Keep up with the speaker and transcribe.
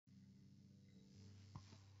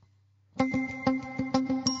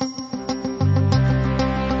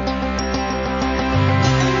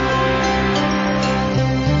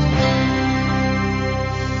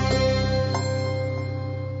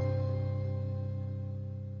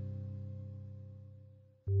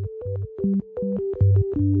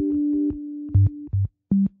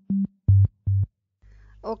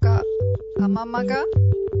ఒక అమ్మమ్మగా,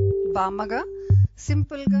 బామ్మగా,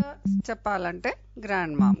 సింపుల్గా చెప్పాలంటే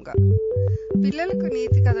గ్రాండ్ మామ్గా పిల్లలకు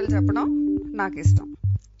నీతి కథలు చెప్పడం నాకు ఇష్టం.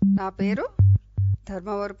 నా పేరు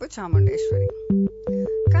ధర్మవరపు చాముండేశ్వరి.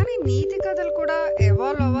 కానీ నీతి కథలు కూడా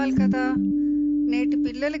ఎవాల్వ్ అవ్వాలి కదా. నేటి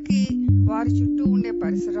పిల్లలకి వారి చుట్టూ ఉండే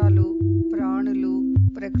పరిసరాలు, ప్రాణులు,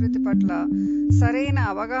 ప్రకృతి పట్ల సరైన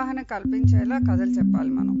అవగాహన కల్పించేలా కథలు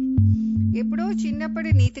చెప్పాలి మనం. ఎప్పుడో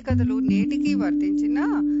చిన్నప్పటి నీతి కథలు నేటికి వర్తించినా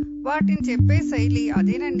వాటిని చెప్పే శైలి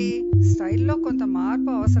అదేనండి. స్టైల్లో కొంత మార్పు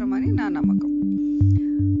అవసరమని నా నమ్మకం.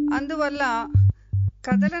 అందువల్ల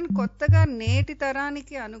కథలను కొత్తగా నేటి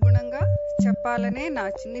తరానికి అనుగుణంగా చెప్పాలనే నా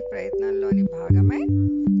చిన్ని ప్రయత్నంలోని భాగమే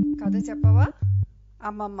కథ చెప్పవా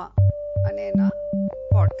అమ్మమ్మ అనే నా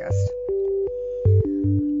పాడ్కాస్ట్.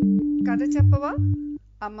 కథ చెప్పవా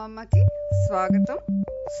అమ్మమ్మకి స్వాగతం,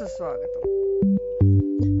 సుస్వాగతం.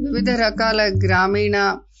 వివిధ రకాల గ్రామీణ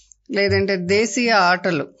లేదంటే దేశీయ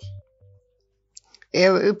ఆటలు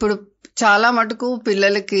ఇప్పుడు చాలా మటుకు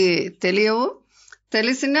పిల్లలకి తెలియవు.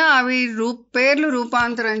 తెలిసినా అవి పేర్లు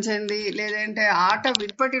రూపాంతరం చెంది లేదంటే ఆట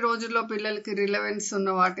ఇప్పటి రోజుల్లో పిల్లలకి రిలవెన్స్ ఉన్న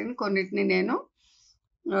వాటిని కొన్నిటిని నేను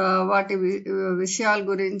వాటి విషయాల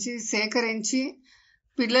గురించి సేకరించి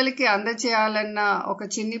పిల్లలకి అందచేయాలన్న ఒక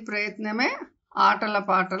చిన్ని ప్రయత్నమే ఆటల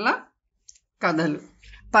పాటల కథలు.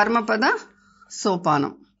 పరమపద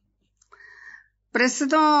సోపానం.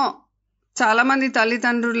 ప్రస్తుతం చాలామంది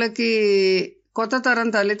తల్లిదండ్రులకి, కొత్త తరం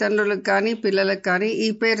తల్లిదండ్రులకు కానీ పిల్లలకు కానీ ఈ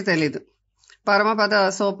పేరు తెలీదు. పరమపద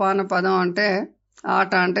సోపాన పదం అంటే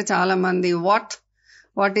ఆట అంటే చాలామంది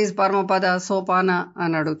వాట్ ఈజ్ పరమపద సోపాన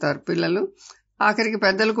అని అడుగుతారు పిల్లలు. ఆఖరికి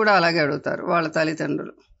పెద్దలు కూడా అలాగే అడుగుతారు వాళ్ళ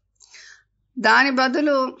తల్లిదండ్రులు. దాని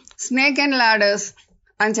బదులు స్నేక్ అండ్ లాడర్స్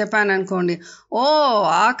అని చెప్పాను అనుకోండి, ఓ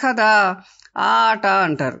ఆ కథ, ఆ ఆట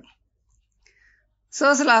అంటారు. సో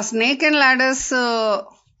అసలు ఆ స్నేక్ అండ్ లాడర్స్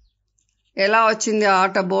ఎలా వచ్చింది,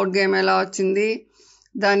 ఆట బోర్డ్ గేమ్ ఎలా వచ్చింది,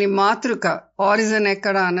 దాని మాతృక ఆరిజిన్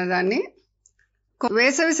ఎక్కడ అన్నదాన్ని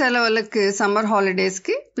వేసవి సెలవులకి, సమ్మర్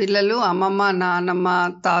హాలిడేస్కి పిల్లలు అమ్మమ్మ, నాన్నమ్మ,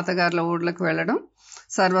 తాతగారుల ఊళ్ళకి వెళ్ళడం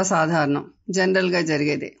సర్వసాధారణం, జనరల్గా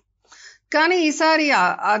జరిగేదే. కానీ ఈసారి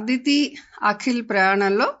అదితి, అఖిల్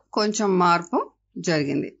ప్రయాణంలో కొంచెం మార్పు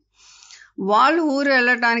జరిగింది. వాళ్ళు ఊరు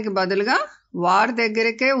వెళ్ళటానికి బదులుగా వారి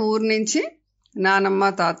దగ్గరికే ఊరు నుంచి నానమ్మ,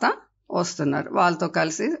 తాత వస్తున్నారు వాళ్ళతో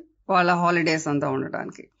కలిసి వాళ్ళ హాలిడేస్ అంతా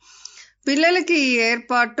ఉండటానికి. పిల్లలకి ఈ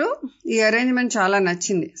ఏర్పాటు, ఈ అరేంజ్మెంట్ చాలా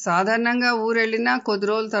నచ్చింది. సాధారణంగా ఊరు వెళ్ళినా కొద్ది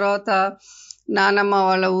రోజుల తర్వాత నానమ్మ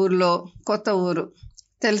వాళ్ళ ఊర్లో, కొత్త ఊరు,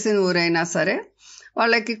 తెలిసిన ఊరైనా సరే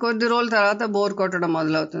వాళ్ళకి కొద్ది రోజుల తర్వాత బోర్ కొట్టడం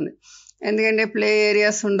మొదలవుతుంది. ఎందుకంటే ప్లే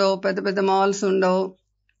ఏరియాస్ ఉండవు, పెద్ద పెద్ద మాల్స్ ఉండవు,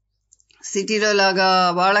 సిటీలో లాగా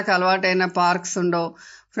వాళ్ళకి అలవాటైన పార్క్స్ ఉండవు,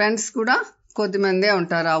 ఫ్రెండ్స్ కూడా కొద్దిమందే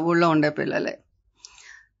ఉంటారు ఆ ఊళ్ళో ఉండే పిల్లలే.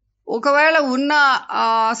 ఒకవేళ ఉన్న ఆ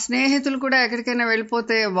స్నేహితులు కూడా ఎక్కడికైనా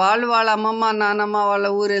వెళ్ళిపోతే వాళ్ళ అమ్మమ్మ, నానమ్మ వాళ్ళ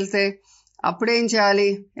ఊరు వెళ్తే అప్పుడేం చేయాలి?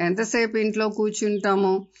 ఎంతసేపు ఇంట్లో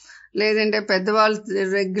కూర్చుంటాము? లేదంటే పెద్దవాళ్ళు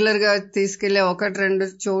రెగ్యులర్గా తీసుకెళ్లే 1-2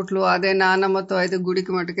 చోట్లు, అదే నానమ్మతో అయితే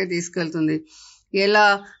గుడికి మటుకే తీసుకెళ్తుంది. ఎలా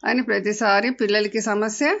అని ప్రతిసారి పిల్లలకి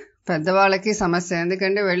సమస్య, పెద్దవాళ్ళకి సమస్య.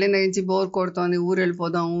 ఎందుకంటే వెళ్ళిన నుంచి బోర్ కొడుతోంది, ఊరు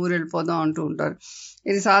వెళ్ళిపోదాం అంటూ ఉంటారు.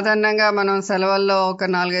 ఇది సాధారణంగా మనం సెలవుల్లో ఒక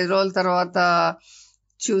 4-5 రోజుల తర్వాత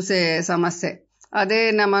చూసే సమస్య. అదే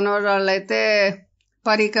నా మనవరాళ్ళైతే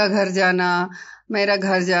పరీకా ఘర్ జానా, మేరా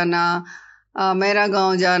ఘర్ జానా, మేరా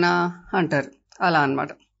గాంవ్ జానా అంటారు. అలా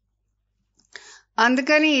అన్నమాట.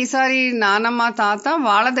 అందుకని ఈసారి నానమ్మ, తాత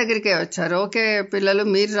వాళ్ళ దగ్గరికే వచ్చారు. ఓకే పిల్లలు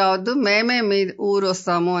మీరు రావద్దు, మేమే మీ ఊరు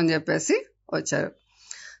వస్తాము అని చెప్పేసి వచ్చారు.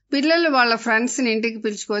 పిల్లలు వాళ్ళ ఫ్రెండ్స్ని ఇంటికి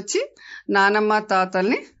పిలుచుకొచ్చి నానమ్మ,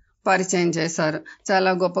 తాతల్ని పరిచయం చేశారు. చాలా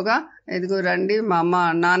గొప్పగా, ఇదిగో రండి మా అమ్మ,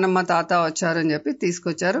 నానమ్మ, తాత వచ్చారు అని చెప్పి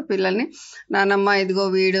తీసుకొచ్చారు పిల్లల్ని. నానమ్మ ఇదిగో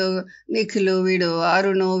వీడు నిఖిలు, వీడు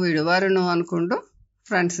అరుణు, వీడు వరుణు అనుకుంటూ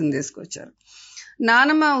ఫ్రెండ్స్ని తీసుకొచ్చారు.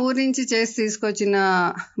 నానమ్మ ఊరి నుంచి చేసి తీసుకొచ్చిన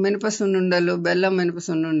మినపసున్నుండలు, బెల్లం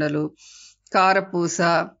మినపసున్నుండలు, కారపూస,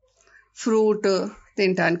 ఫ్రూట్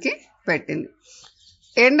తినటానికి పెట్టింది.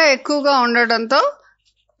 ఎండ ఎక్కువగా ఉండడంతో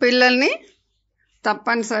పిల్లల్ని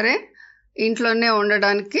తప్పనిసరి ఇంట్లోనే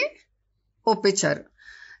ఉండడానికి ఒప్పించారు.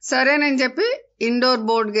 సరేనని చెప్పి ఇండోర్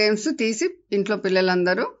బోర్డ్ గేమ్స్ తీసి ఇంట్లో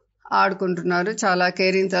పిల్లలందరూ ఆడుకుంటున్నారు. చాలా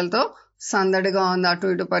కేరింతలతో సందడిగా ఉంది.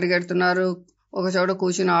 అటు ఇటు పరిగెడుతున్నారు, ఒక చోట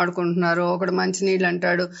కూర్చుని ఆడుకుంటున్నారు. ఒకడు మంచినీళ్ళు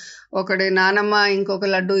అంటాడు, ఒకటి నానమ్మ ఇంకొక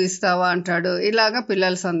లడ్డు ఇస్తావా అంటాడు. ఇలాగా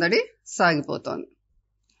పిల్లల సందడి సాగిపోతోంది.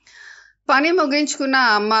 పని ముగించుకున్న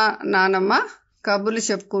అమ్మ, నానమ్మ కబుర్లు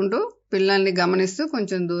చెప్పుకుంటూ పిల్లల్ని గమనిస్తూ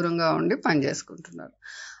కొంచెం దూరంగా ఉండి పని చేసుకుంటున్నారు.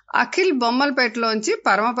 అఖిల్ బొమ్మల పెట్టలోంచి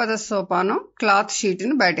పరమపద సోపానం క్లాత్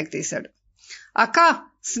షీట్ని బయటకు తీశాడు. అక్క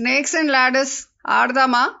స్నేక్స్ అండ్ లాడర్స్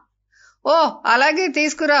ఆడదామా? ఓ అలాగే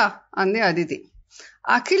తీసుకురా అంది అదితి.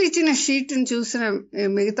 అఖిల్ ఇచ్చిన షీట్ని చూసిన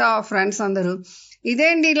మిగతా ఫ్రెండ్స్ అందరూ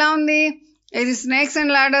ఇదేంటి ఇలా ఉంది, ఇది స్నేక్స్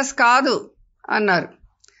అండ్ లాడర్స్ కాదు అన్నారు.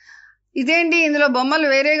 ఇదేంటి ఇందులో బొమ్మలు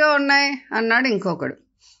వేరేగా ఉన్నాయి అన్నాడు ఇంకొకడు.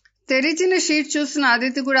 తెరిచిన షీట్ చూసిన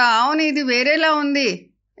అదితి కూడా అవును ఇది వేరేలా ఉంది,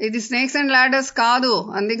 ఇది స్నేక్స్ అండ్ లాడర్స్ కాదు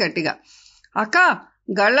అంది గట్టిగా. అక్క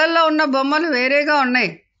గళ్ళల్లో ఉన్న బొమ్మలు వేరేగా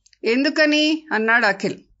ఉన్నాయి, ఎందుకని అన్నాడు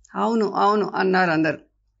అఖిల్. అవును అవును అన్నారు అందరు.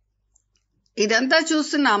 ఇదంతా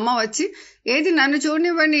చూస్తున్న అమ్మ వచ్చి ఏది నన్ను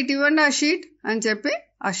చూడనివ్వండి, ఇటు ఇవ్వండి ఆ షీట్ అని చెప్పి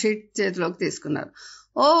ఆ షీట్ చేతిలోకి తీసుకున్నారు.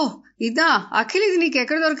 ఓ ఇదా అఖిల్, ఇది నీకు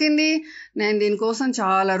ఎక్కడ దొరికింది? నేను దీనికోసం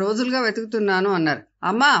చాలా రోజులుగా వెతుకుతున్నాను అన్నారు.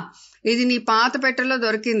 అమ్మా ఇది నీ పాత పెట్టెలో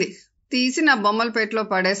దొరికింది, తీసి నా బొమ్మల పెట్టెలో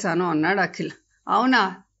పడేశాను అన్నాడు అఖిల్. అవునా,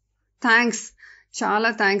 థ్యాంక్స్, చాలా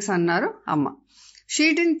థ్యాంక్స్ అన్నారు అమ్మ.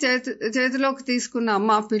 షీట్ని చేతిలోకి తీసుకున్న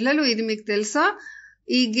అమ్మ పిల్లలు ఇది మీకు తెలుసా,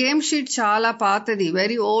 ఈ గేమ్ షీట్ చాలా పాతది,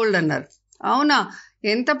 వెరీ ఓల్డ్ అన్నారు. అవునా,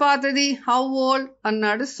 ఎంత పాతది, హౌ ఓల్డ్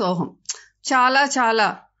అన్నాడు సోహం. చాలా చాలా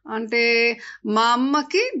అంటే మా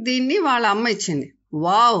అమ్మకి దీన్ని వాళ్ళ అమ్మ ఇచ్చింది.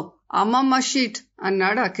 వావ్, అమ్మమ్మ షీట్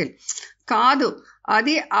అన్నాడు అఖిల్. కాదు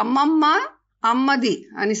అది అమ్మది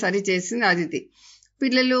అని సరిచేసింది అదితి.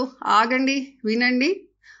 పిల్లలు ఆగండి, వినండి,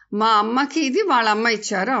 మా అమ్మకి ఇది వాళ్ళ అమ్మ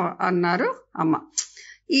ఇచ్చారు అన్నారు అమ్మ.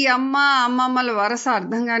 ఈ అమ్మమ్మల వరస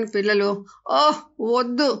అర్థం కాని పిల్లలు ఓహ్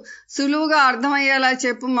వద్దు, సులువుగా అర్థమయ్యేలా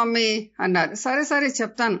చెప్పు మమ్మీ అన్నారు. సరే సరే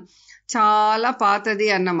చెప్తాను, చాలా పాతది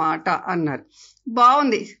అన్నమాట అన్నారు.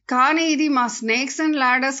 బాగుంది, కానీ ఇది మా స్నేక్స్ అండ్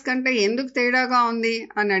లాడర్స్ కంటే ఎందుకు తేడాగా ఉంది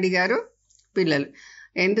అని అడిగారు పిల్లలు.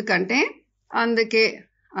 ఎందుకంటే అందుకే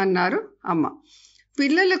అన్నారు అమ్మ.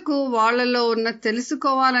 పిల్లలకు వాళ్ళలో ఉన్న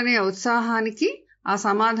తెలుసుకోవాలనే ఉత్సాహానికి ఆ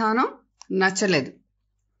సమాధానం నచ్చలేదు.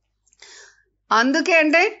 అందుకే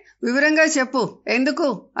అంటే వివరంగా చెప్పు ఎందుకు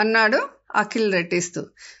అన్నాడు అఖిల్ రెట్టిస్తూ.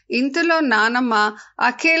 ఇంతలో నానమ్మ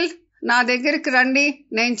అఖిల్ నా దగ్గరికి రండి,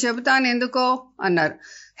 నేను చెబుతాను ఎందుకో అన్నారు.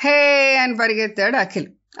 హే అని పరిగెత్తాడు అఖిల్.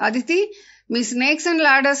 అదితి మీ స్నేక్స్ అండ్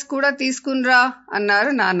లాడర్స్ కూడా తీసుకునిరా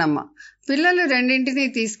అన్నారు నాన్నమ్మ. పిల్లలు రెండింటినీ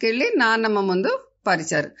తీసుకెళ్లి నాన్నమ్మ ముందు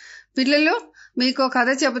పరిచారు. పిల్లలు మీకు కథ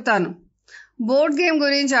చెబుతాను, బోర్డ్ గేమ్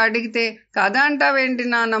గురించి అడిగితే కథ అంటావేంటి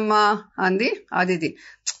నానమ్మ అంది అదితి.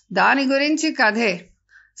 దాని గురించి కథే,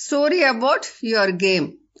 స్టోరీ అబౌట్ యువర్ గేమ్.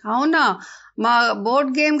 అవునా, మా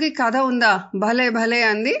బోర్డ్ గేమ్కి కథ ఉందా, భలే భలే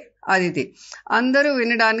అంది అదితి. అందరూ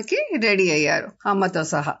వినడానికి రెడీ అయ్యారు అమ్మతో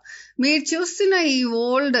సహా. మీరు చూస్తున్న ఈ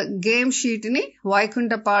ఓల్డ్ గేమ్ షీట్ని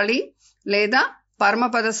వైకుంఠపాళి లేదా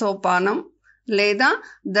పరమపద సోపానం లేదా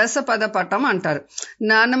దశపద పటం అంటారు.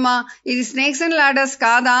 నాన్నమ్మ ఇది స్నేక్స్ అండ్ లాడర్స్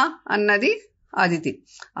కాదా అన్నది అదితి.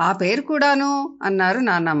 ఆ పేరు కూడాను అన్నారు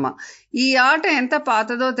నాన్నమ్మ. ఈ ఆట ఎంత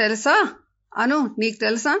పాతదో తెలుసా అను, నీకు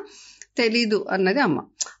తెలుసా? తెలీదు అన్నది అమ్మ.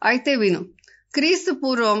 అయితే విను, క్రీస్తు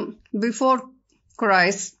పూర్వం బిఫోర్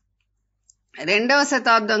క్రైస్ట్ 2వ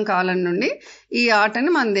శతాబ్దం కాలం నుండి ఈ ఆటని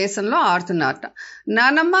మన దేశంలో ఆడుతున్నారట.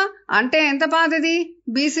 నానమ్మ అంటే ఎంత పాతది,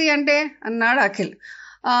 బీసీ అంటే అన్నాడు అఖిల్.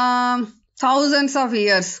 Thousands of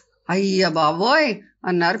years. అయ్య బాబోయ్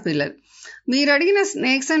అన్నారు పిల్లలు. మీరు అడిగిన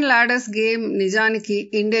స్నేక్స్ అండ్ లాడర్స్ గేమ్ నిజానికి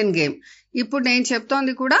ఇండియన్ గేమ్. ఇప్పుడు నేను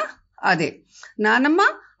చెప్తోంది కూడా అదే. నానమ్మ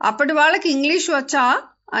అప్పటి వాళ్ళకి ఇంగ్లీష్ వచ్చా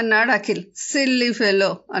అన్నాడు అఖిల్. సిల్లీ ఫెలో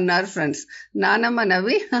అన్నారు ఫ్రెండ్స్. నానమ్మ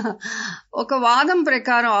నవ్వి ఒక వాదం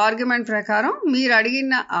ప్రకారం, ఆర్గ్యుమెంట్ ప్రకారం మీరు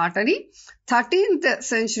అడిగిన ఆటని 13th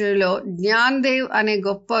సెంచరీలో జ్ఞాన్దేవ్ అనే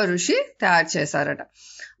గొప్ప ఋషి తయారు చేశారట.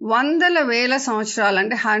 వందల వేల సంవత్సరాలు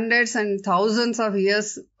అంటే hundreds and thousands of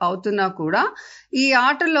years అవుతున్నా కూడా ఈ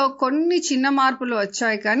ఆటలో కొన్ని చిన్న మార్పులు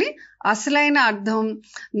వచ్చాయి, కానీ అసలైన అర్థం,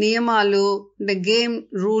 నియమాలు అంటే గేమ్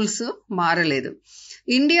రూల్స్ మారలేదు.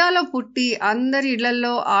 ఇండియాలో పుట్టి అందరి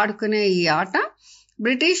ఇళ్లలో ఆడుకునే ఈ ఆట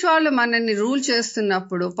బ్రిటిష్ వాళ్ళు మనల్ని రూల్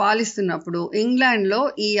చేస్తున్నప్పుడు, పాలిస్తున్నప్పుడు ఇంగ్లాండ్లో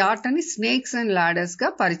ఈ ఆటని స్నేక్స్ అండ్ లాడర్స్ గా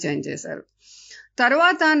పరిచయం చేశారు.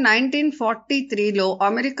 తర్వాత 1943లో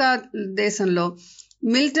అమెరికా దేశంలో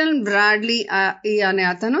మిల్టన్ బ్రాడ్లీ అనే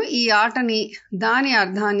అతను ఈ ఆటని, దాని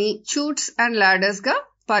అర్థాన్ని చూట్స్ అండ్ లాడర్స్ గా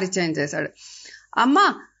పరిచయం చేశాడు. అమ్మా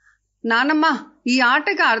నానమ్మ ఈ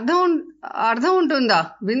ఆటకి అర్థం ఉంటుందా,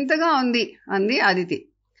 వింతగా ఉంది అంది అదితి.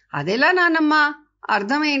 అదెలా నానమ్మ,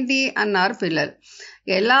 అర్థం ఏంటి అన్నారు పిల్లలు.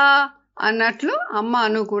 ఎలా అన్నట్లు అమ్మ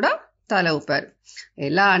అను కూడా తల ఊపారు.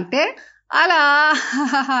 ఎలా అంటే అలా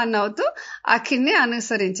నవ్వుతూ అఖిల్ని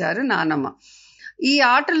అనుసరించారు నానమ్మ. ఈ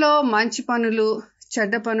ఆటలో మంచి పనులు,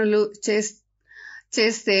 చెడ్డ పనులు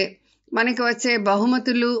చేస్తే మనకి వచ్చే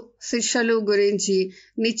బహుమతులు, శిక్షలు గురించి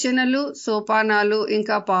నిచ్చెనలు, సోపానాలు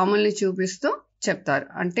ఇంకా పాముల్ని చూపిస్తూ చెప్తారు.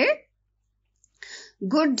 అంటే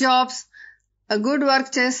గుడ్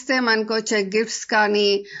వర్క్ చేస్తే మనకు వచ్చే గిఫ్ట్స్ కానీ,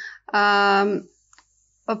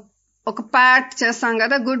 ఒక ప్యాట్ చేస్తాం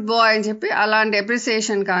కదా, గుడ్ బాయ్ అని చెప్పి, అలాంటి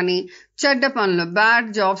అప్రిసియేషన్ కానీ, చెడ్డ పనులు బ్యాడ్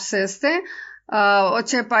జాబ్స్ చేస్తే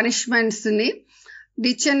వచ్చే పనిష్మెంట్స్ ని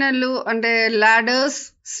డిక్షనరీలు అంటే లాడర్స్,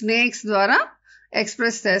 స్నేక్స్ ద్వారా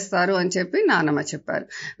ఎక్స్ప్రెస్ చేస్తారు అని చెప్పి నానమ్మ చెప్పారు.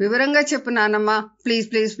 వివరంగా చెప్పు నానమ్మ, ప్లీజ్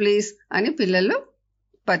ప్లీజ్ ప్లీజ్ అని పిల్లలు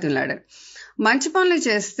బతిమలాడారు. మంచి పనులు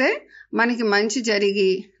చేస్తే మనకి మంచి జరిగి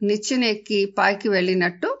నిచ్చెనెక్కి పైకి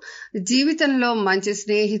వెళ్ళినట్టు జీవితంలో మంచి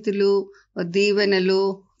స్నేహితులు, దీవెనలు,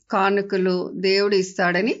 కానుకలు దేవుడు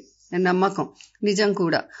ఇస్తాడని నమ్మకం నిజం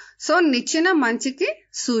కూడా. సో నిచ్చెన మంచికి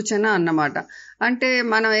సూచన అన్నమాట. అంటే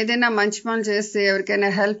మనం ఏదైనా మంచి పనులు చేస్తే, ఎవరికైనా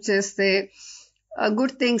హెల్ప్ చేస్తే,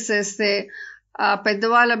 గుడ్ థింగ్స్ చేస్తే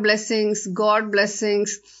పెద్దవాళ్ళ బ్లెస్సింగ్స్, గాడ్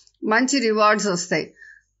బ్లెస్సింగ్స్, మంచి రివార్డ్స్ వస్తాయి.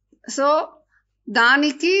 సో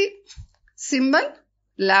దానికి సింబల్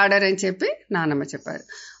లాడర్ అని చెప్పి నానమ్మ చెప్పారు.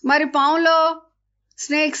 మరి పాములో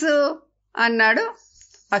స్నేక్స్ అన్నాడు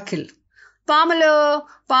అఖిల్.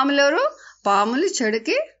 పాములోరు పాములు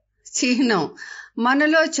చెడుకి చిహ్నం.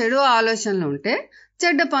 మనలో చెడు ఆలోచనలు ఉంటే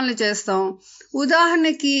చెడ్డ పనులు చేస్తాం.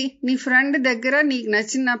 ఉదాహరణకి నీ ఫ్రెండ్ దగ్గర నీకు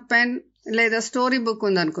నచ్చిన పెన్ లేదా స్టోరీ బుక్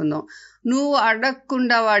ఉందనుకుందాం. నువ్వు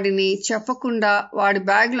అడగకుండా, వాడిని చెప్పకుండా వాడి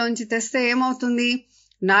బ్యాగ్ లోంచి తెస్తే ఏమవుతుంది?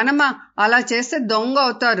 నానమ్మ, అలా చేస్తే దొంగ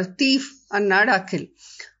అవుతారు, థీఫ్ అన్నాడు అఖిల్.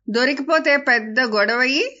 దొరికిపోతే పెద్ద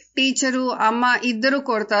గొడవయ్యి టీచరు, అమ్మ ఇద్దరు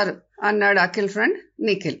కొడతారు అన్నాడు అఖిల్ ఫ్రెండ్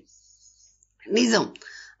నిఖిల్. నిజం.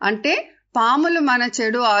 అంటే పాములు మన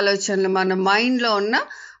చెడు ఆలోచనలు, మన మైండ్ లో ఉన్న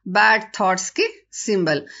బ్యాడ్ థాట్స్ కి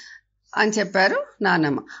సింబల్ అని చెప్పారు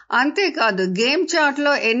నానమ్మ. అంతేకాదు, గేమ్ చాట్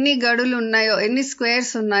లో ఎన్ని గడులు ఉన్నాయో, ఎన్ని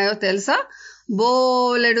స్క్వేర్స్ ఉన్నాయో తెలుసా?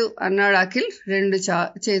 బోలెడు అన్నాడు అఖిల్ రెండు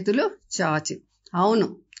చేతులు చాచి. అవును,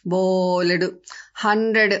 బోలెడు.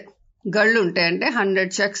 100 గళ్ళు ఉంటాయంటే 100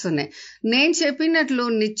 చెక్స్ ఉన్నాయి. నేను చెప్పినట్లు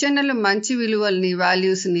నిచ్చెనలు మంచి విలువల్ని,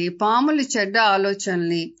 వాల్యూస్ ని, పాములు చెడ్డ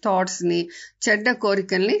ఆలోచనల్ని, థాట్స్ ని, చెడ్డ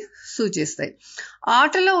కోరికల్ని సూచిస్తాయి.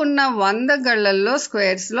 ఆటలో ఉన్న 100 గళ్లలో,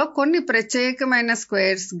 స్క్వేర్స్ లో కొన్ని ప్రత్యేకమైన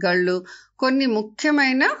స్క్వేర్స్, గళ్ళు కొన్ని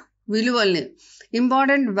ముఖ్యమైన విలువల్ని,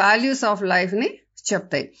 ఇంపార్టెంట్ వాల్యూస్ ఆఫ్ లైఫ్ ని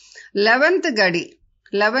చెప్తాయి. 12th గడి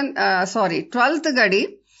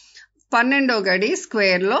 12వ గడి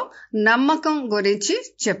స్క్వేర్ లో నమ్మకం గురించి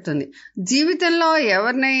చెప్తుంది. జీవితంలో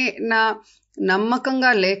ఎవరినైనా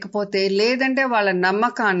నమ్మకంగా లేకపోతే, లేదంటే వాళ్ళ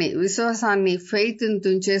నమ్మకాన్ని, విశ్వాసాన్ని, ఫెయిత్ ని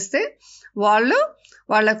తుంచేస్తే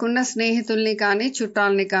వాళ్ళకున్న స్నేహితుల్ని కానీ,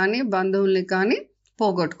 చుట్టాలని కానీ, బంధువుల్ని కానీ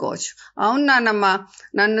పోగొట్టుకోవచ్చు. అవును నానమ్మ,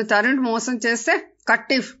 నన్ను తరుణ్ మోసం చేస్తే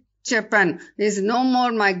కట్టిఫ్ చెప్పాను, is no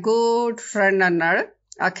more my good friend అన్నాడు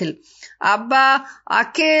అఖిల్. అబ్బా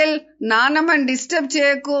అఖిల్, నానమ్మని డిస్టర్బ్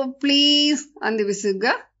చేయకు ప్లీజ్ అంది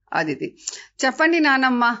విసుగ్గా అదితి. చెప్పండి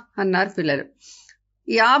నానమ్మ అన్నారు పిల్లలు.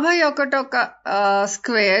 51వ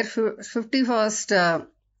స్క్వేర్ 51st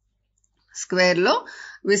స్క్వేర్ లో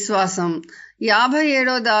విశ్వాసం,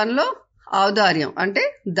 57వ దానిలో ఔదార్యం అంటే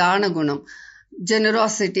దానగుణం,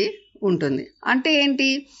 జెనరాసిటీ ఉంటుంది. అంటే ఏంటి?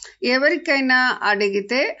 ఎవరికైనా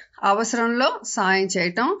అడిగితే అవసరంలో సాయం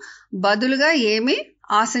చేయటం, బదులుగా ఏమీ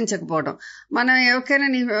ఆశించకపోవడం. మనం ఎవరికైనా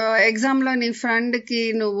నీ ఎగ్జామ్లో నీ ఫ్రెండ్కి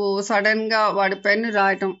నువ్వు సడన్ గా వాడి పెన్ను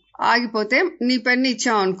రాయటం ఆగిపోతే నీ పెన్ను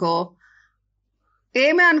ఇచ్చావు అనుకో,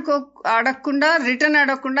 ఏమీ అడగకుండా, రిటర్న్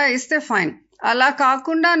అడగకుండా ఇస్తే ఫైన్. అలా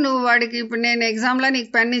కాకుండా నువ్వు వాడికి, ఇప్పుడు నేను ఎగ్జామ్లో నీకు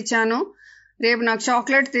పెన్ ఇచ్చాను, రేపు నాకు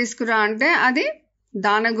చాక్లెట్ తీసుకురా అంటే అది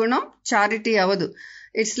దానగుణం, చారిటీ అవ్వదు.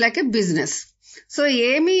 It's like a business. So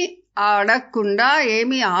ఏమీ అడగకుండా,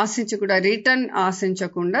 ఏమీ ఆశించకుండా, రిటర్న్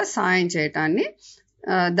ఆశించకుండా సాయం చేయటాన్ని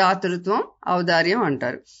దాతృత్వం, ఔదార్యం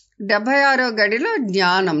అంటారు. 76వ గడిలో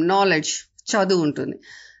జ్ఞానం, నాలెడ్జ్, చదువు ఉంటుంది.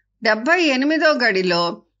 78వ గడిలో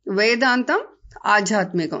వేదాంతం,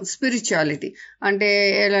 ఆధ్యాత్మికం, స్పిరిచువాలిటీ. అంటే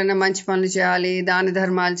ఏదైనా మంచి పనులు చేయాలి, దాన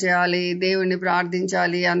ధర్మాలు చేయాలి, దేవుణ్ణి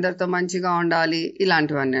ప్రార్థించాలి, అందరితో మంచిగా ఉండాలి,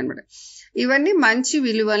 ఇలాంటివన్నీ అనమాట. ఇవన్నీ మంచి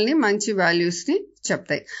విలువల్ని, మంచి వాల్యూస్ ని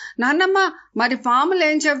చెప్తాయి. నాన్నమ్మ, మరి పాములు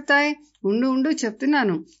ఏం చెప్తాయి? ఉండు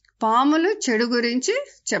చెప్తున్నాను. పాములు చెడు గురించి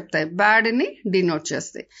చెప్తాయి, బ్యాడ్ ని డినోట్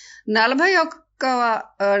చేస్తాయి.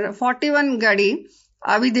 41 గడి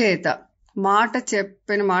అవిధేయత, మాట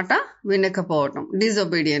చెప్పిన మాట వినకపోవటం,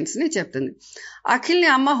 డిజొబీడియన్స్ ని చెప్తుంది. అఖిల్ని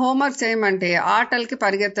అమ్మ హోంవర్క్ చేయమంటే ఆటలకి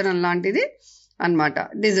పరిగెత్తడం లాంటిది అన్నమాట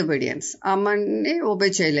డిజొబీడియన్స్. అమ్మని ఒబే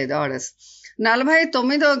చేయలేదు ఆర్డర్స్.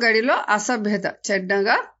 49వ గడిలో అసభ్యత,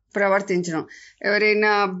 చెడ్డగా ప్రవర్తించడం,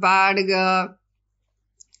 ఎవరైనా బ్యాడ్గా,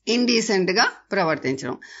 ఇండీసెంట్ గా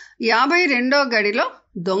ప్రవర్తించడం. 52వ గడిలో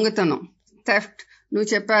దొంగతనం, థెఫ్ట్, నువ్వు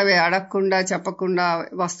చెప్పావే అడగకుండా, చెప్పకుండా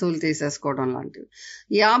వస్తువులు తీసేసుకోవడం లాంటివి.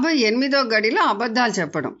 58వ గడిలో అబద్ధాలు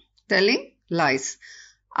చెప్పడం, టెల్లింగ్ లైస్.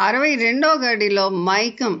 62వ గడిలో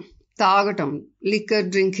మైకం, తాగటం, లిక్కర్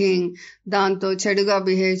డ్రింకింగ్, దాంతో చెడుగా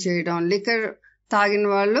బిహేవ్ చేయడం. లిక్కర్ తాగిన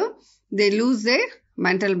వాళ్ళు they lose their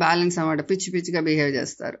mental balance అన్నమాట, పిచ్చి పిచ్చిగా బిహేవ్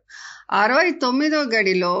చేస్తారు. 69వ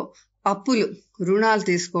గడిలో అప్పులు, రుణాలు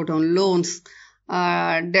తీసుకోవటం, లోన్స్,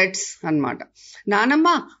 డెట్స్ అన్నమాట. నానమ్మ,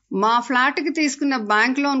 మా ఫ్లాట్కి తీసుకున్న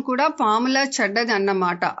బ్యాంక్ లోన్ కూడా పాములా చెడ్డది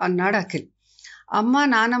అన్నమాట అన్నాడు అఖిల్. అమ్మ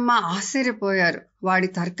నానమ్మ ఆశ్చర్యపోయారు వాడి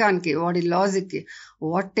తర్కానికి, వాడి లాజిక్కి.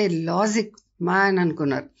 వాట్ ఏ లాజిక్ మ్యాన్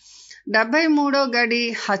అనుకున్నారు. 73వ గడి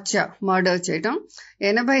హత్య, మర్డర్ చేయటం.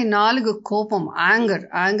 84 కోపం,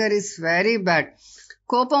 యాంగర్ ఈస్ వెరీ బ్యాడ్.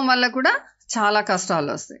 కోపం వల్ల కూడా చాలా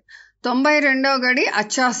కష్టాలు వస్తాయి. 92వ గడి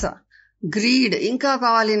అత్యాశ, గ్రీడ్, ఇంకా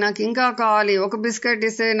కావాలి, నాకు ఇంకా కావాలి, ఒక బిస్కెట్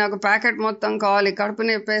ఇస్తే నాకు ప్యాకెట్ మొత్తం కావాలి, కడుపు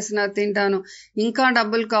నొప్పేసినా తింటాను, ఇంకా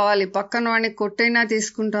డబ్బులు కావాలి, పక్కన వాడిని కొట్టైనా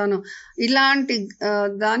తీసుకుంటాను, ఇలాంటి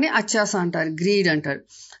దాన్ని అత్యాశ అంటారు, గ్రీడ్ అంటారు.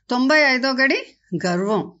 95వ గడి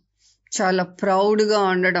గర్వం, చాలా ప్రౌడ్గా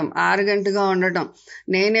ఉండటం, ఆరగంట్గా ఉండటం,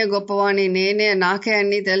 నేనే గొప్పవాణి, నాకే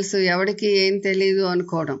అన్నీ తెలుసు, ఎవరికి ఏం తెలీదు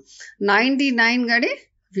అనుకోవడం. 99 గడి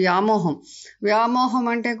వ్యామోహం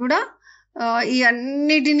అంటే కూడా ఈ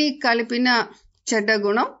అన్నిటినీ కలిపిన చెడ్డ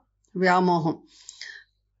గుణం వ్యామోహం.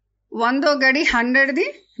 100వ గడి 100ది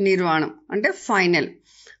నిర్వాణం అంటే ఫైనల్,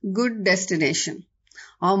 గుడ్ డెస్టినేషన్.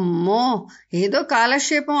 అమ్మో, ఏదో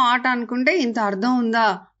కాలక్షేపం ఆట అనుకుంటే ఇంత అర్థం ఉందా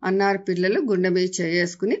అన్నారు పిల్లలు. గుండె మీద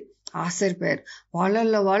చేసుకుని ఆశ్చర్యపోయారు.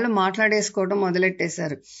 వాళ్ళల్లో వాళ్ళు మాట్లాడేసుకోవడం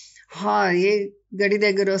మొదలెట్టేశారు. ఏ గడి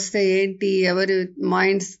దగ్గర వస్తే ఏంటి, ఎవరి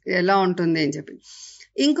మైండ్స్ ఎలా ఉంటుంది అని చెప్పి.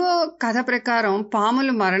 ఇంకో కథ ప్రకారం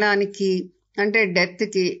పాములు మరణానికి అంటే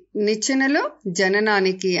డెత్కి, నిచ్చెనలు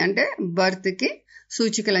జననానికి అంటే బర్త్కి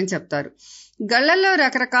సూచికలని చెప్తారు. గళ్ళల్లో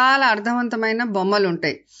రకరకాల అర్థవంతమైన బొమ్మలు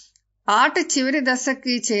ఉంటాయి. ఆట చివరి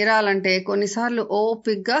దశకి చేరాలంటే కొన్నిసార్లు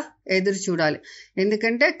ఓపిగ్గా ఎదురు చూడాలి,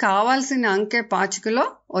 ఎందుకంటే కావాల్సిన అంకె పాచికలో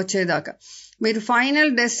వచ్చేదాకా. మీరు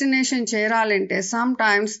ఫైనల్ డెస్టినేషన్ చేరాలంటే సమ్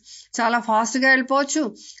టైమ్స్ చాలా ఫాస్ట్గా వెళ్ళిపోవచ్చు,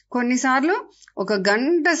 కొన్నిసార్లు 1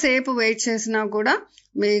 గంట సేపు వెయిట్ చేసినా కూడా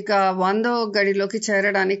మీకు 100వ గడిలోకి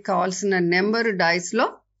చేరడానికి కావాల్సిన నెంబర్ డైస్లో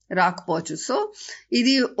రాకపోవచ్చు. సో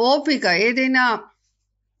ఇది ఓపిక. ఏదైనా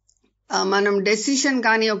మనం డెసిషన్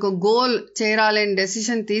కానీ ఒక గోల్ చేరాలని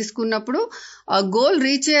డెసిషన్ తీసుకున్నప్పుడు ఆ గోల్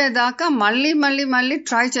రీచ్ అయ్యేదాకా మళ్ళీ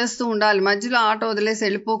ట్రై చేస్తూ ఉండాలి. మధ్యలో ఆట వదిలేసి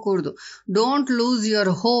వెళ్ళిపోకూడదు. Don't lose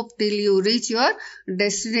your hope till you reach your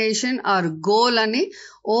destination or goal అని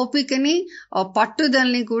ఓపికని,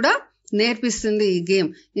 పట్టుదలని కూడా నేర్పిస్తుంది ఈ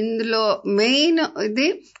గేమ్. ఇందులో మెయిన్ ఇది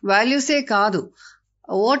వాల్యూసే కాదు,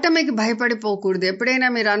 ఓటమికి భయపడిపోకూడదు. ఎప్పుడైనా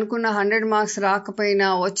మీరు అనుకున్న 100 మార్క్స్ రాకపోయినా,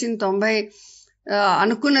 వచ్చిన 90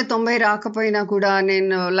 అనుకున్న 90 రాకపోయినా కూడా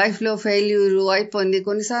నేను లైఫ్లో ఫెయిల్యూర్ అయిపోయింది.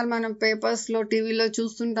 కొన్నిసార్లు మనం పేపర్స్లో, టీవీలో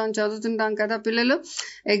చదువుతుంటాం కదా, పిల్లలు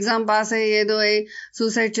ఎగ్జామ్ పాస్ అయ్యి ఏదో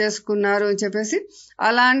సూసైడ్ చేసుకున్నారు అని చెప్పేసి.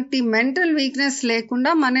 అలాంటి మెంటల్ వీక్నెస్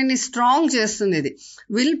లేకుండా మనని స్ట్రాంగ్ చేస్తుంది. ఇది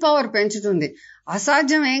విల్ పవర్ పెంచుతుంది.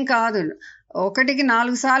 అసాధ్యం ఏం కాదు. 1కి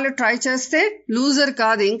 4 సార్లు ట్రై చేస్తే లూజర్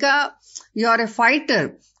కాదు, ఇంకా యు ఆర్ ఎ ఫైటర్.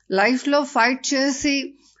 లైఫ్లో ఫైట్ చేసి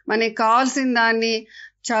మనకి కావాల్సిన దాన్ని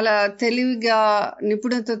చాలా తెలివిగా,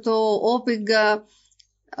 నిపుణతతో, ఓపికగా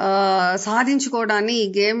సాధించుకోవడాన్ని ఈ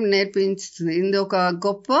గేమ్ నేర్పించుతుంది. ఇది ఒక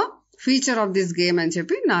గొప్ప ఫీచర్ ఆఫ్ దిస్ గేమ్ అని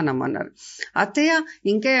చెప్పి నాన్నమ్మ అన్నారు. అత్తయ్య,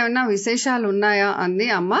 ఇంకా ఏమన్నా విశేషాలు ఉన్నాయా అంది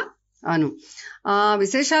అమ్మ అను.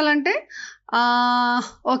 విశేషాలంటే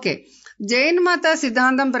ఓకే, జైన్ మత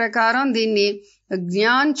సిద్ధాంతం ప్రకారం దీన్ని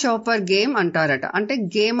జ్ఞాన్ చౌపర్ గేమ్ అంటారట, అంటే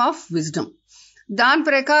గేమ్ ఆఫ్ విజ్డమ్. దాని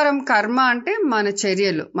ప్రకారం కర్మ అంటే మన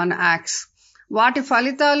చర్యలు, మన యాక్ట్స్, వాటి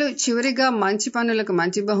ఫలితాలు చివరిగా మంచి పనులకు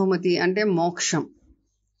మంచి బహుమతి అంటే మోక్షం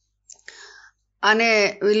అనే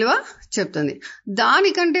విలువ చెప్తుంది.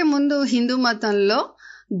 దానికంటే ముందు హిందూ మతంలో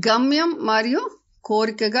గమ్యం మరియు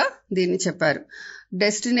కోరికగా దీన్ని చెప్పారు.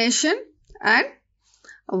 Destination and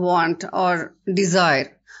want or desire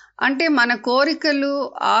అంటే మన కోరికలు,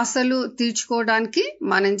 ఆశలు తీర్చుకోవడానికి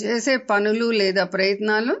మనం చేసే పనులు లేదా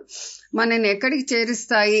ప్రయత్నాలు మనని ఎక్కడికి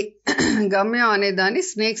చేరిస్తాయి. గమ్యం అనే దాన్ని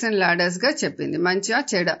స్నేక్స్ అండ్ లాడర్స్ గా చెప్పింది. మంచిగా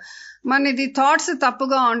చెడ, మనది థాట్స్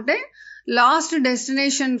తప్పుగా ఉంటే లాస్ట్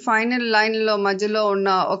డెస్టినేషన్ ఫైనల్ లైన్ లో మధ్యలో ఉన్న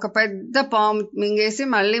ఒక పెద్ద పాము మింగేసి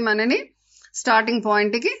మళ్ళీ మనని స్టార్టింగ్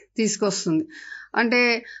పాయింట్ కి తీసుకొస్తుంది. అంటే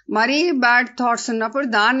మరీ బ్యాడ్ థాట్స్ ఉన్నప్పుడు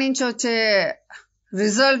దాని నుంచి వచ్చే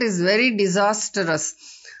result is very disastrous,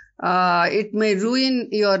 it may ruin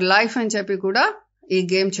your life అని చెప్పి కూడా ఈ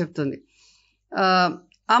గేమ్ చెప్తుంది.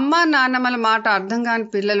 అమ్మ నాన్నమ్మల మాట అర్థం కాని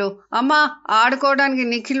పిల్లలు, అమ్మ ఆడుకోవడానికి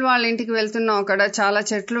నిఖిల్ వాళ్ళ ఇంటికి వెళ్తున్నాం, అక్కడ చాలా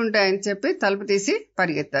చెట్లు ఉంటాయని చెప్పి తలుపు తీసి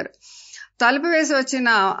పరిగెత్తారు. తలుపు వేసి వచ్చిన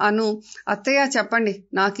అను, అత్తయ్య చెప్పండి,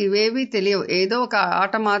 నాకు ఇవేవీ తెలియవు, ఏదో ఒక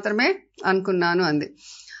ఆట మాత్రమే అనుకున్నాను అంది.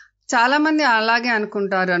 చాలా మంది అలాగే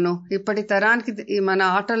అనుకుంటారు అను. ఇప్పటి తరానికి మన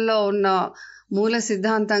ఆటల్లో ఉన్న మూల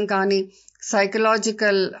సిద్ధాంతం కానీ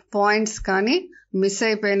సైకలాజికల్ పాయింట్స్ కానీ మిస్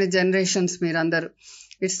అయిపోయిన జనరేషన్స్ మీరందరూ.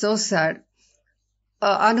 It's so sad.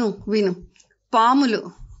 విను. పాములు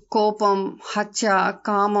కోపం, హత్య,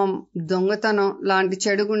 కామం, దొంగతనం లాంటి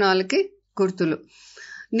చెడు గుణాలకి గుర్తులు.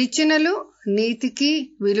 నిచ్చెనలు నీతికి,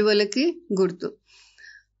 విలువలకి గుర్తు.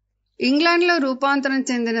 ఇంగ్లాండ్లో రూపాంతరం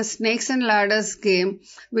చెందిన snakes and ladders game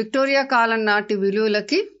Victoria కాలం నాటి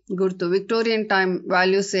విలువలకి గుర్తు. విక్టోరియన్ టైం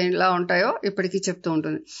వాల్యూస్ ఎలా ఉంటాయో ఇప్పటికీ చెప్తూ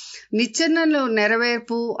ఉంటుంది. నిచ్చెనలు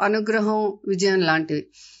నెరవేర్పు, అనుగ్రహం, విజయం లాంటివి.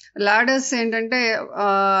 లాడర్స్ ఏంటంటే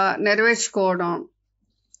నెరవేర్చుకోవడం,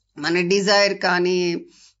 మన డిజైర్ కానీ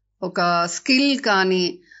ఒక స్కిల్ కానీ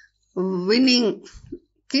విన్నింగ్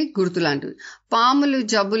కి గుర్తు లాంటివి. పాములు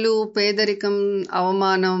జబ్బులు, పేదరికం,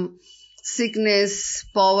 అవమానం, సిక్నెస్,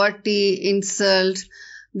 పావర్టీ, ఇన్సల్ట్,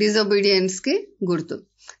 డిజొబీడియన్స్ కి గుర్తు.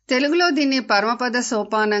 తెలుగులో దీన్ని పరమపద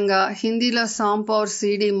సోపానంగా, హిందీలో సాంపౌర్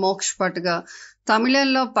సిడి మోక్ష పట్గా,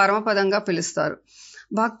 తమిళంలో పరమపదంగా పిలుస్తారు.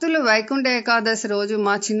 భక్తులు వైకుంఠ ఏకాదశి రోజు,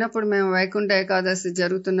 మా చిన్నప్పుడు మేము వైకుంఠ ఏకాదశి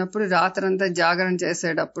జరుగుతున్నప్పుడు రాత్రంతా జాగరణ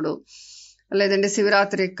చేసేటప్పుడు, లేదంటే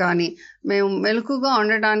శివరాత్రికి కానీ మేము మెలకుగా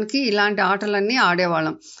ఉండడానికి ఇలాంటి ఆటలన్నీ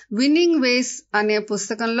ఆడేవాళ్ళం. విన్నింగ్ వేస్ అనే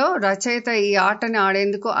పుస్తకంలో రచయిత ఈ ఆటని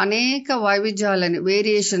ఆడేందుకు అనేక వైవిధ్యాలని,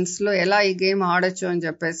 వేరియేషన్స్ లో ఎలా ఈ గేమ్ ఆడొచ్చు అని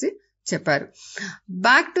చెప్పారు.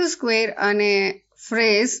 బ్యాక్ టు స్క్వేర్ అనే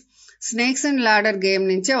phrase snakes and ladder game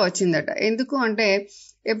నుంచే వచ్చిందట. ఎందుకు అంటే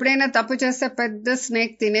ఎప్పుడైనా తప్పు చేస్తే పెద్ద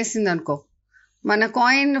స్నేక్ తినేసింది అనుకో, మన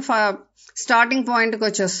కాయిన్ స్టార్టింగ్ పాయింట్కి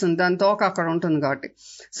వచ్చేస్తుంది, దాని తోక అక్కడ ఉంటుంది కాబట్టి.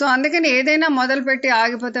 సో అందుకని ఏదైనా మొదలుపెట్టి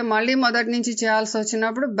ఆగిపోతే మళ్ళీ మొదటి నుంచి చేయాల్సి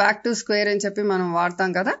వచ్చినప్పుడు బ్యాక్ టు స్క్వేర్ అని చెప్పి మనం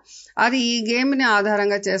వాడతాం కదా, అది ఈ గేమ్ని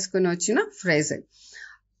ఆధారంగా చేసుకుని వచ్చిన ఫ్రేజ్.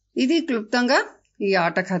 ఇది క్లుప్తంగా ఈ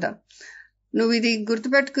ఆట కథ. నువ్వు ఇది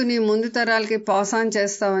గుర్తుపెట్టుకుని ముందు తరాలకి పాస్ ఆన్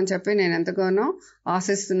చేస్తావని చెప్పి నేను ఎంతగానో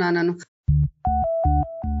ఆశిస్తున్నాను.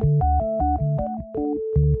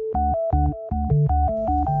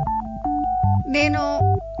 నేను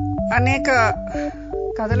అనేక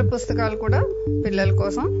కథల పుస్తకాలు కూడా పిల్లల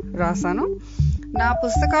కోసం రాశాను. నా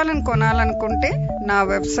పుస్తకాలను కొనాలనుకుంటే నా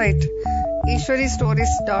వెబ్సైట్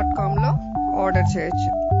ishwaristories.com లో ఆర్డర్ చేయొచ్చు.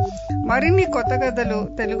 మరిన్ని కొత్త కథలు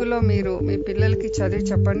తెలుగులో మీరు మీ పిల్లలకి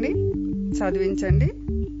చెప్పండి, చదివించండి,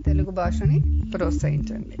 తెలుగు భాషని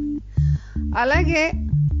ప్రోత్సహించండి. అలాగే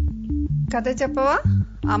కథ చెప్పవా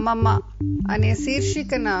అమ్మమ్మ అనే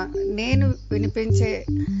శీర్షికన నేను వినిపించే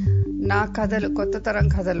నా కథలు, కొత్త తరం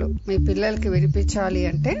కథలు మీ పిల్లలకి వినిపించాలి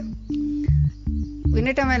అంటే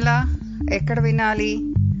వినటం ఎలా, ఎక్కడ వినాలి,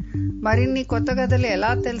 మరిన్ని కొత్త కథలు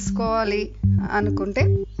ఎలా తెలుసుకోవాలి అనుకుంటే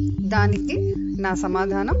దానికి నా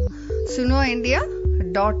సమాధానం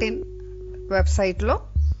sunoindia.in వెబ్సైట్లో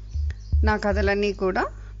నా కథలన్నీ కూడా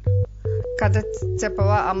కథ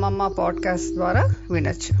చెప్పవా అమ్మమ్మ పాడ్కాస్ట్ ద్వారా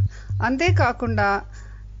వినొచ్చు. అంతేకాకుండా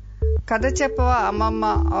కథ చెప్పవా అమ్మమ్మ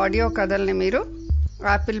ఆడియో కథల్ని మీరు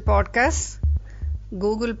Apple podcast,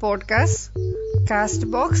 Google podcast, cost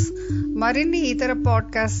box, మరిన్ని ఇతర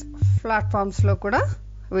పాడ్కాస్ట్ ప్లాట్ఫామ్స్లో కూడా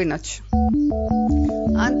వినొచ్చు.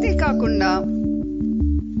 అంతేకాకుండా